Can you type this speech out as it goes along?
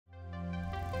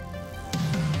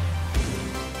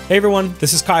Hey everyone,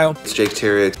 this is Kyle. It's Jake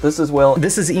Terry. This is Will.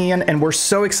 This is Ian, and we're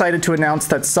so excited to announce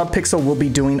that Subpixel will be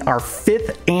doing our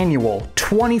 5th annual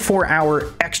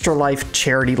 24-hour Extra Life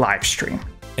charity live stream.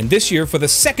 And this year, for the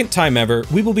second time ever,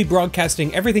 we will be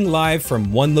broadcasting everything live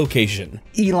from one location.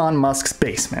 Elon Musk's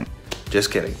basement.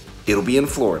 Just kidding. It'll be in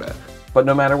Florida. But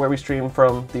no matter where we stream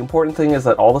from, the important thing is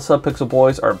that all the Subpixel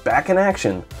boys are back in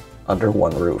action under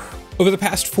one roof. Over the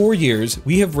past 4 years,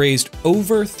 we have raised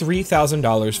over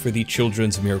 $3,000 for the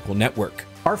Children's Miracle Network.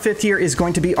 Our 5th year is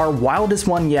going to be our wildest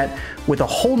one yet, with a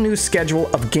whole new schedule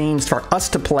of games for us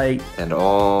to play. And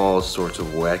all sorts of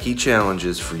wacky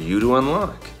challenges for you to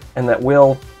unlock. And that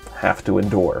we'll have to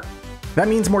endure. That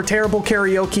means more terrible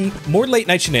karaoke, More late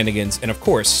night shenanigans, and of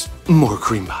course, More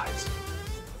cream pies.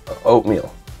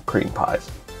 Oatmeal cream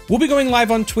pies. we'll be going live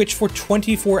on Twitch for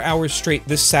 24 hours straight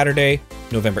this Saturday,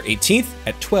 November 18th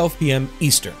at 12 p.m.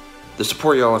 Eastern. The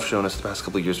support y'all have shown us the past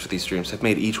couple of years for these streams have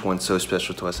made each one so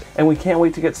special to us. And we can't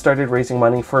wait to get started raising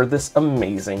money for this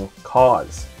amazing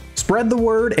cause. Spread the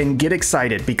word and get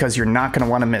excited because you're not going to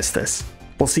want to miss this.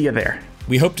 We'll see you there.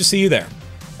 We hope to see you there.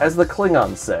 As the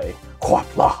Klingons say,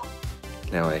 Quapla.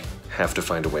 Now I have to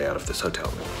find a way out of this hotel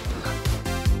room.